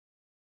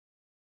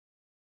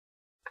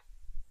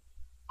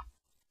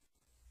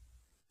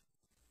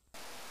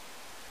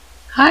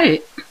Hi,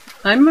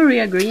 I'm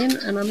Maria Green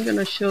and I'm going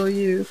to show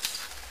you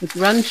the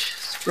grunge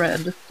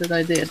spread that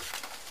I did.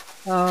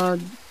 Uh,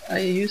 I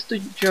used a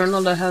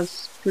journal that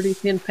has pretty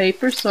thin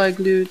paper, so I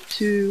glued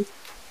two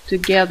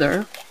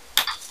together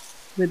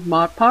with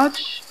Mod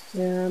Podge,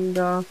 and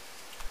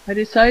I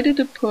decided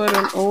to put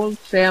an old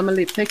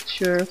family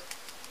picture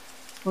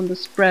on the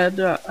spread.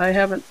 I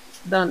haven't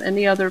done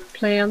any other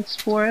plans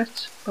for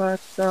it,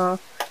 but I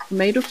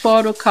made a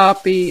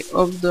photocopy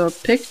of the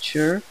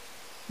picture,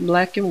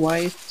 black and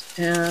white,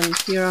 and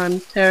here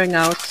I'm tearing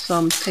out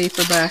some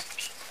paperback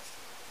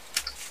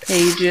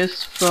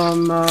pages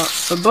from a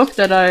book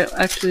that I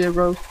actually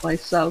wrote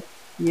myself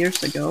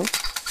years ago.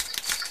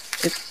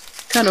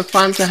 It's kind of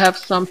fun to have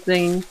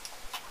something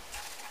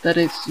that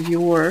is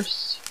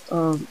yours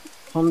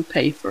on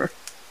paper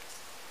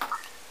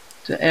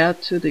to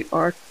add to the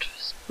art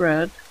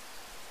spread.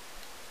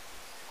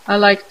 I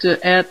like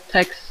to add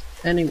text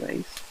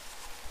anyways.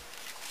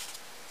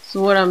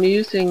 So what I'm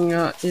using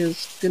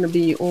is going to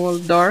be all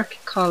dark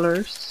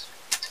colors,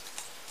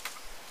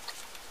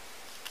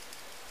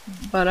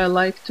 but I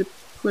like to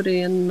put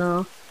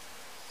in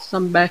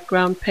some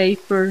background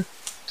paper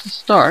to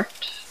start.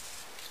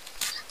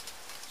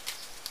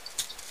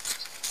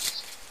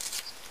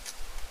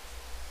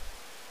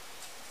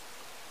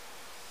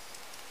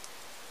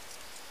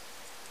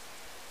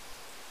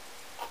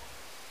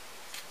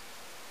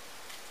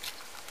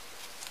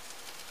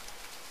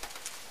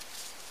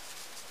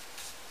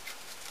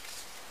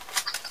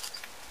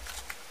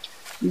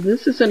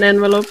 This is an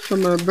envelope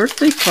from a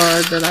birthday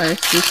card that I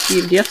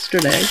received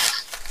yesterday.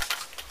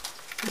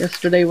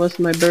 Yesterday was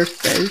my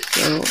birthday,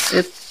 so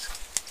it's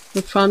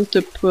fun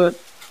to put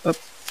up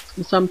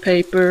some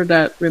paper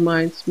that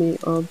reminds me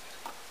of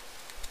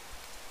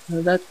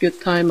that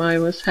good time I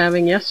was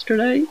having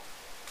yesterday.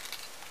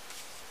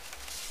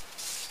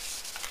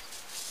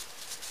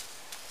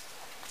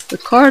 The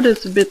card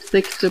is a bit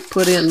thick to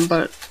put in,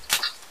 but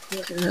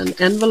an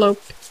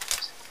envelope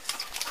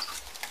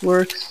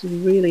works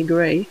really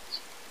great.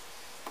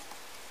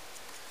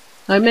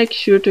 I make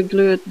sure to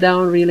glue it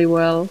down really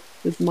well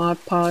with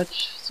Mod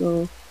Podge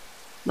so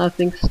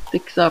nothing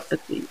sticks up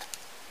at the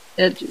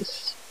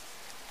edges.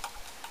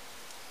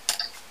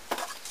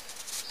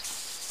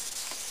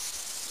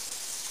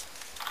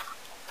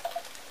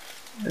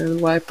 And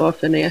wipe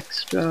off any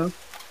extra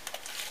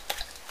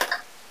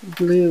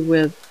glue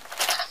with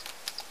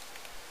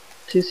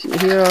tissue.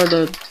 Here are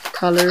the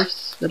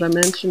colors that I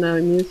mentioned.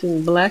 I'm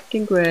using black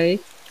and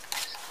gray,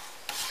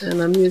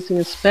 and I'm using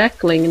a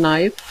spackling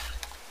knife,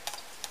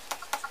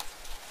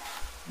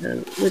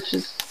 which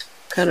is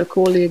kind of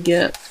cool. You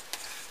get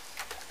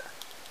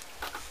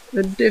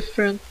a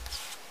different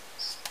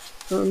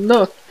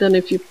look than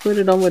if you put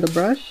it on with a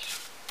brush.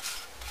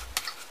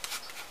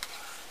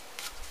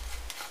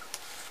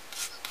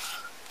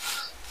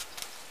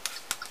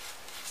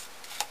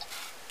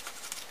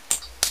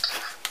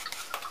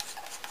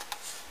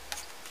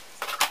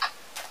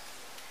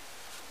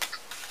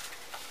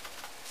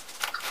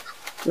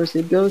 Of course,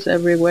 it goes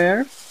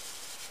everywhere.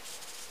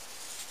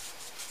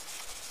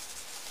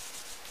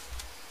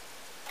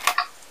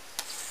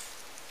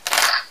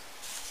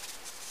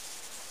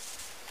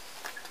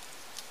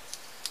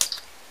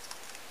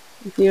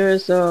 Here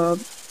is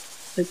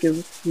like a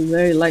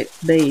very light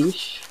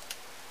beige.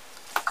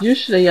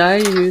 Usually I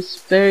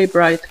use very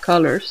bright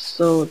colors,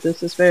 so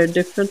this is very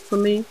different for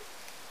me.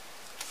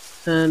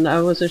 And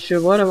I wasn't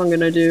sure what I'm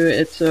gonna do.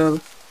 It's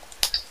the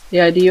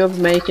idea of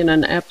making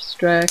an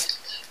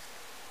abstract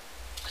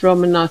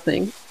from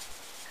nothing.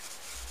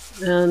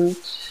 And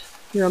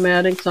here I'm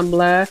adding some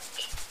black.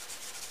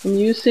 I'm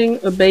using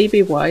a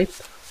baby wipe.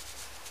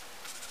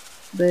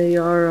 They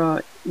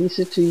are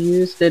easy to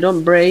use, they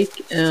don't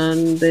break,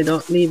 and they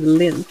don't leave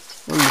lint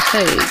on the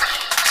page.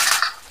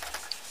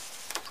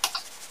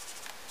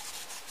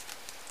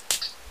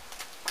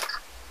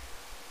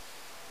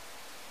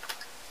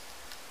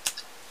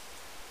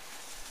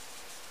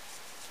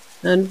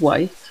 And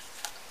white.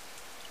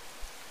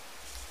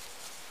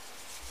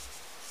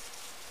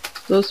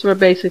 Those were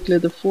basically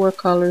the four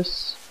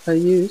colors I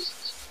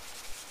used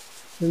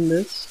in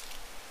this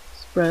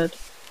spread.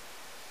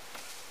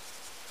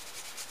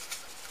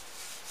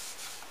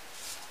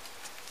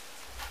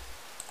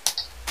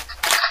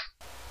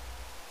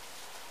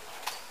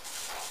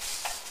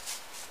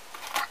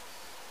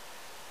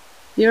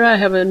 Here I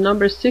have a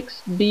number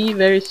 6B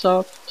very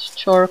soft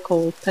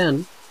charcoal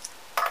pen.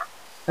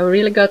 I've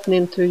really gotten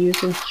into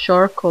using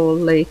charcoal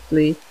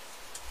lately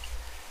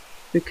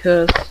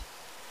because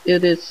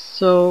it is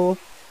so,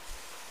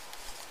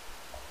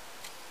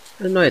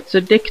 I don't know, it's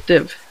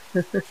addictive.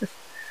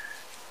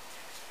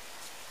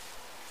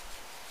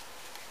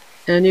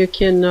 And you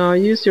can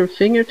use your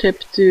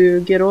fingertip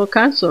to get all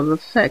kinds of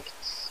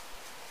effects.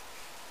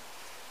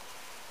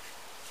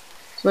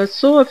 So I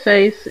saw a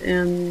face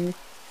on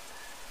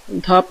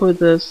top of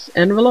this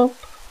envelope.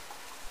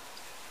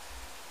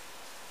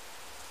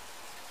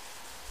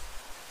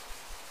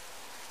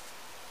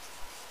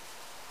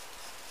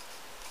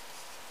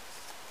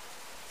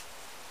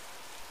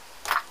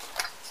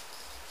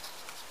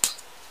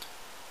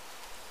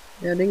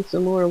 Adding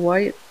some more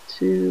white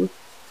to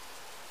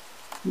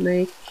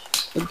make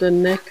the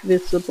neck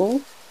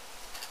visible.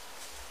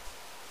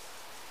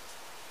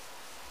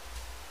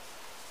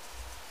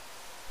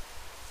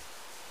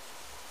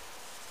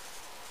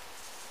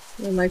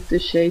 I like to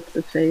shape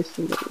the face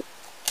a little.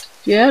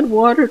 If you add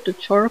water to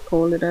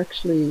charcoal, it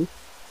actually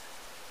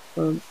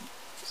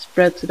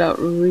spreads it out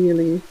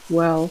really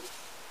well.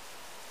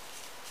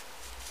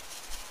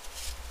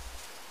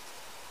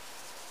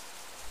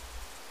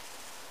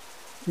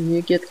 And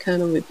you get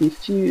kind of a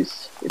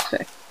diffuse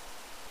effect.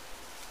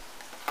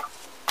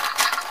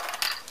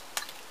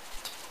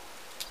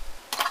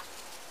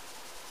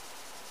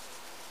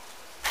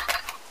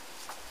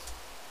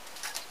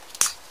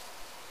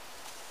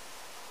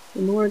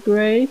 Some more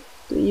gray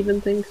to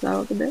even things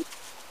out a bit.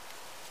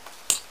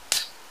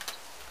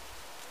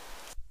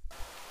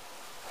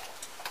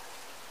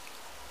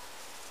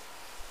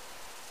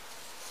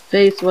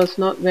 Face was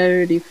not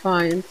very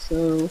defined,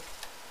 so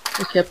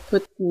I kept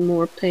putting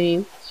more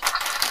paint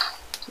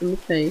in the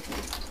face.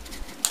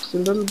 Just a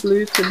little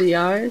blue to the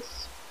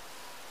eyes.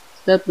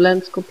 That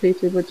blends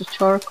completely with the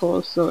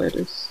charcoal, so it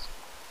is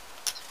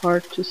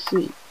hard to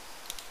see.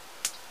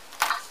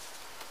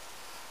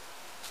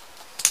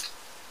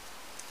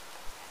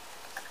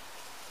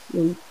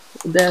 And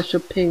a dash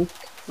of pink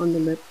on the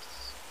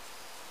lips.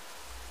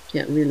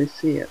 Can't really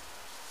see it.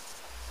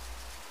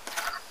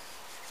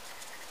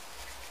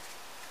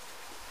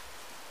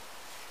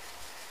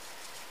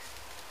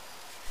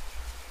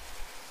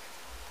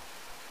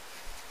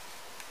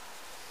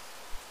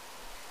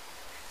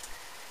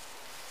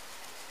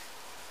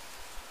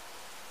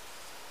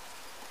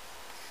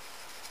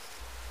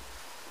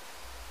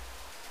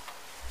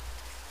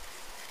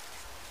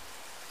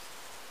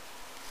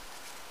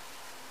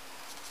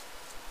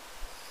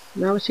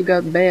 Now she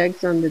got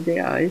bags under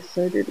the eyes,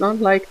 so I did not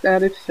like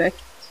that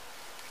effect.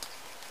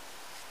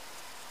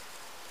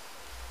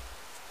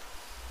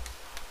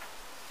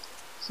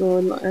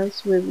 So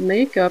as with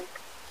makeup,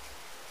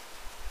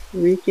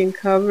 we can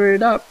cover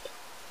it up.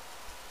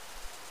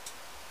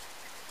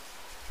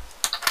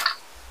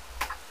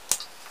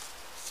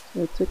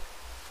 I took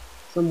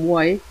some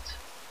white.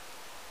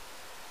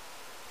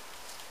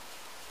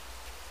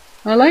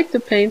 I like to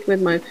paint with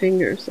my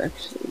fingers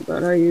actually,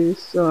 but I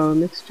use a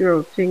mixture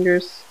of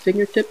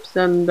fingertips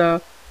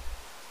and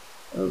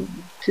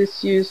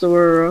tissues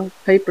or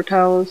paper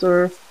towels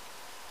or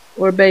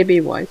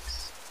baby wipes.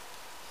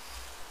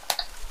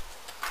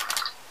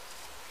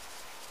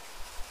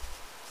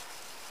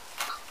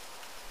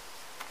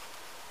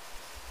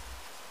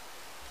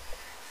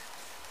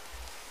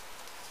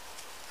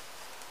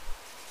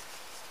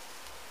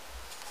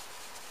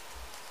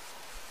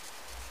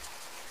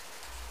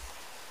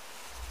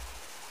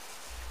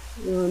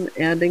 I'm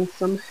adding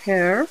some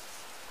hair.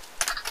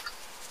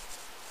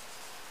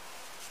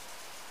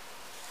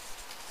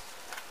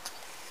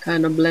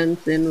 Kind of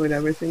blends in with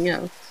everything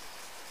else.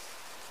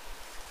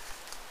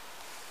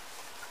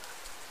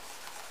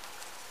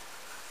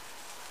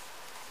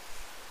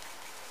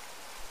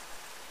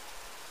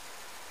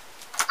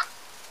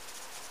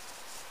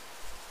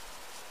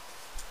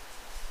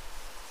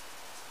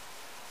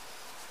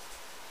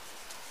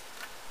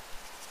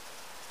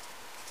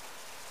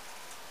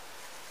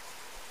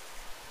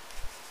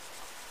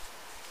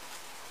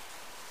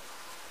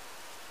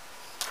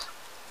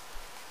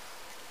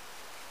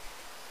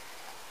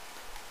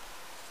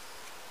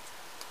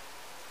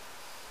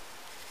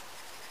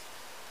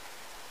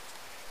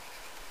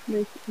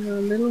 Make a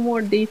little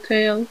more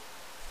detail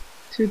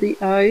to the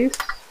eyes.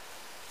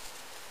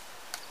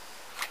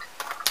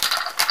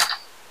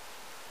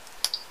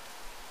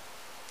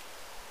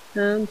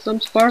 And some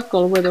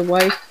sparkle with a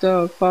white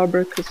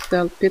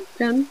Faber-Castell Pit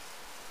pen.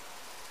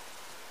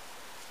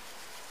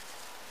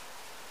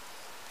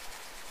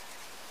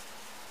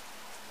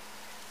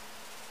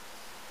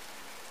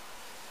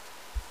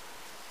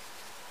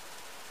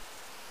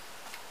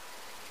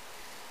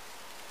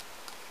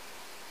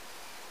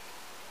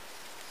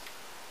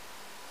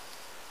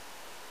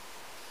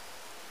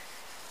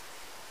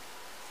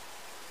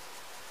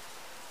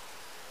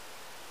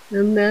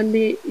 And then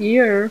the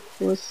ear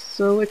was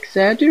so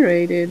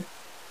exaggerated,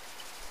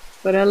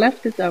 but I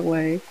left it that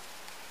way.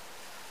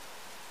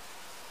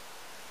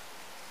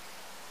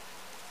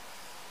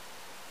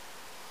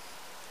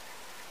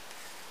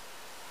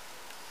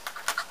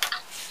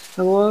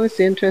 I'm always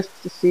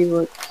interested to see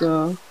what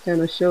kind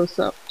of shows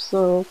up.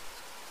 So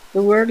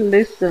the word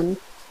listen,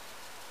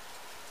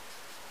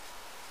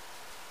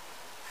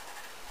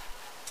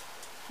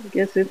 I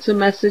guess it's a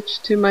message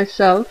to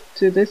myself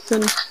to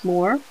listen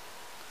more.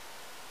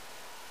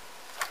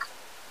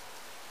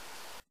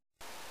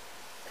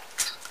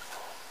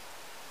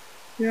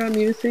 Here I'm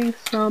using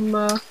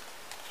some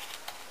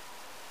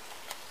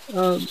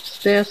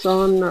stays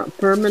on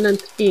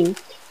permanent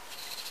ink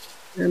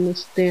and a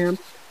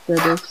stamp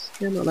that is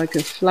kind of like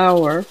a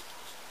flower,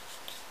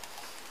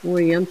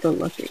 oriental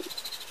looking.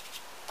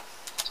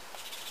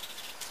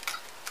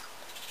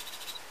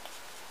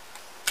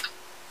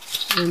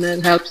 And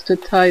that helps to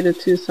tie the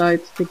two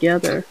sides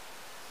together.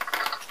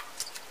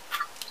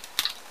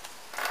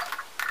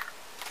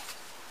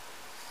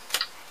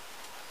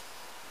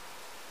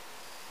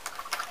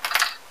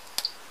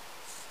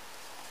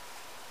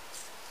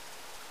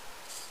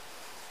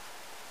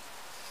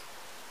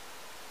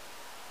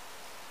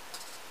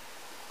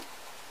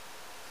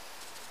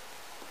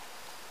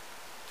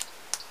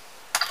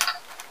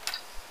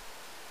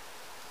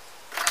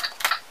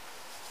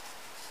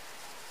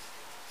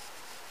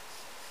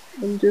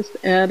 I'm just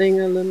adding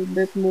a little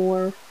bit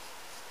more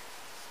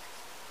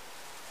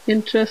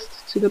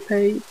interest to the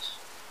page.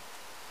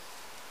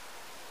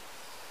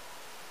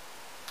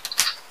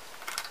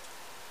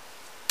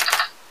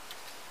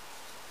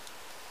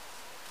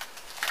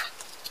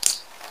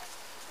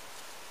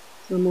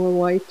 Some more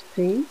white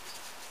paint.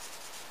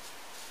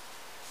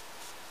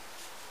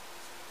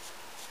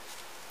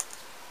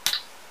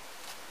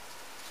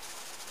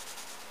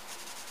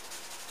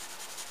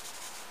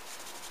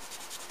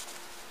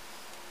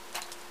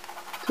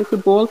 Took a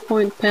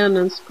ballpoint pen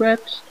and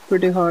scratched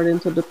pretty hard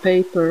into the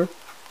paper,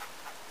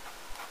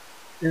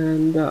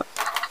 and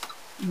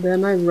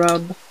then I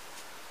rub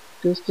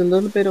just a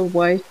little bit of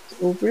white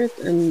over it,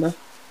 and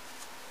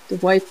the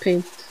white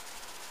paint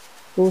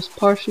goes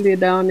partially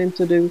down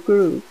into the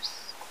grooves.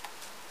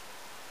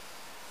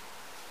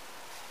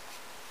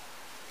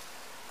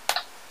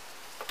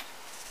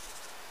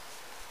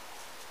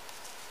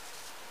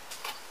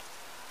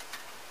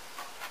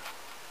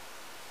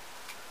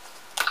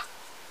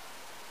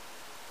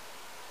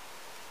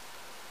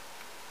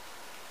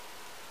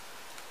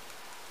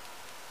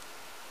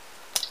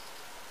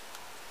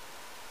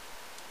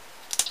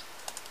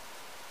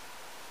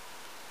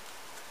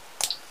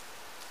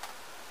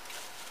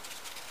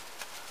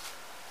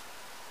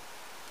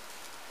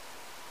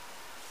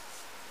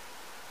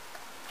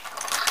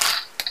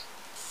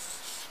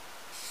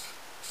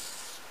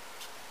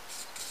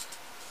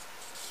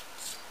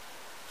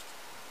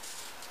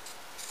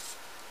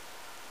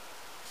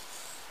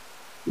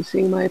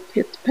 Using my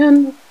pit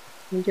pen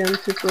again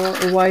to draw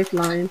a white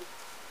line.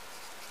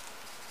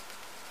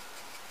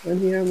 And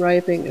here I'm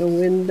writing a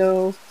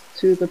window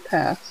to the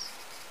past.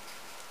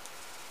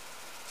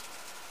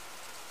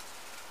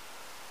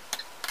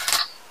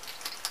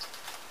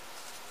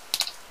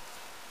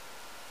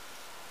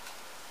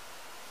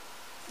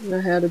 And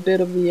I had a bit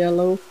of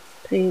yellow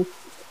paint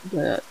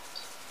that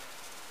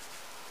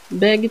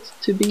begged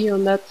to be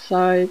on that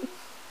side.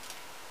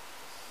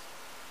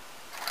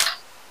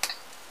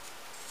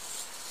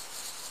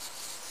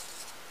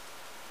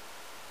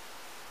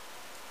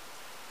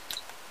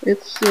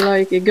 It's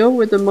like you go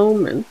with the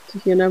moment.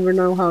 You never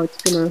know how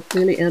it's gonna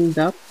really end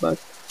up, but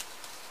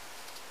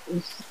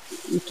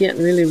you can't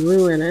really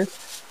ruin it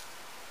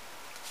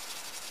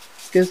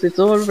because it's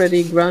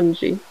already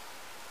grungy.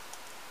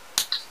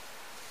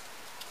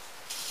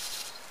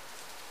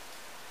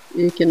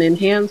 You can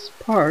enhance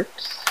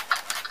parts,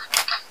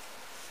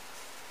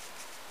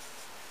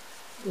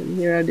 and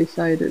here I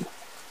decided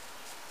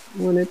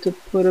I wanted to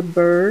put a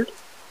bird.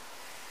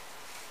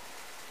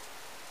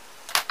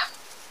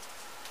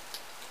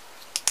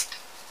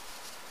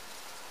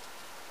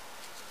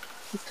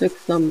 I took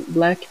some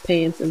black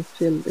paint and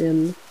filled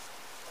in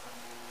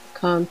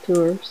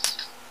contours.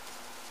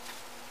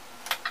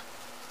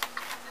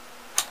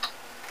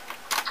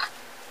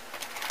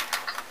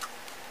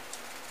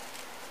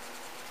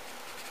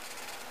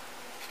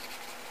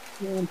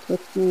 And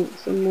putting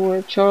some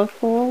more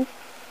charcoal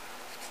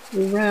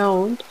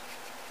around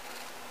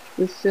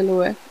the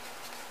silhouette.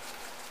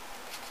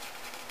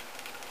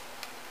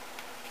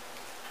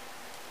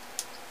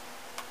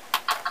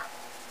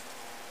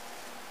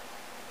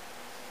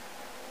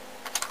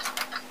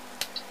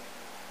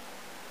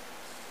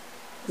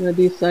 And I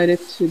decided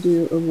to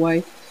do a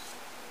white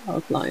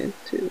outline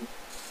too.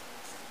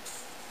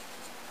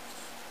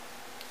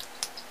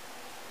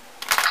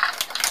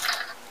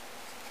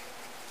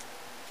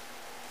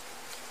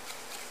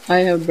 I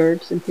have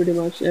birds in pretty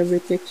much every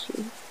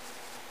picture.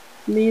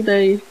 To me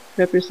they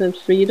represent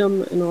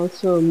freedom and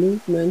also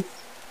movement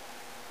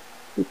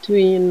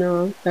between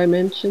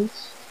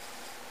dimensions.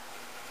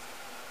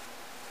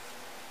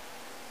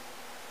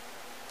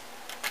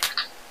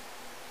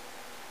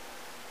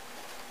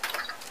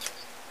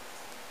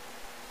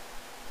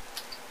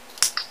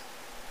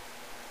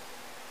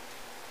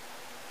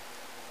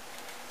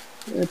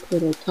 I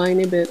put a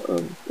tiny bit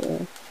of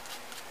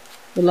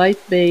the light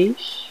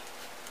beige.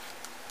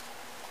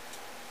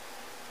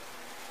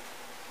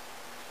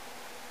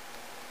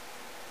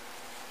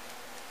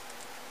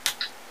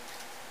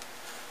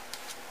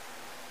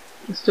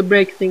 Just to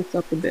break things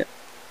up a bit.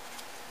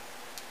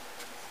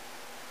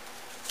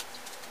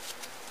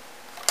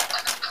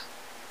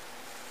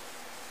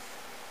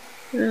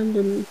 And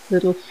a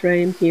little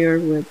frame here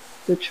with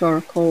the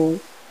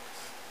charcoal.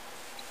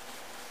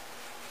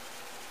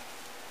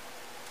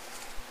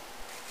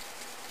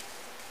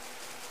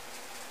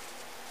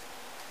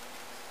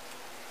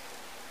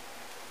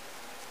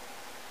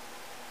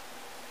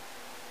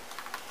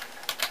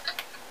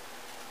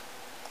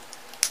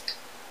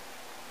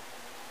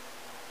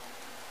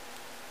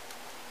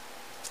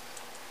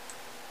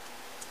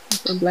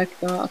 Some black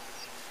dots.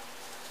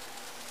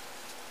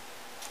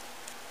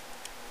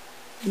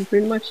 I'm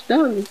pretty much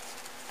done.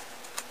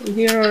 And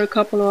here are a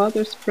couple of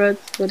other spreads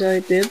that I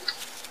did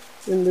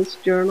in this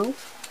journal.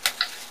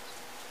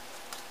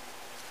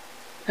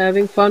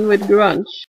 Having fun with grunge.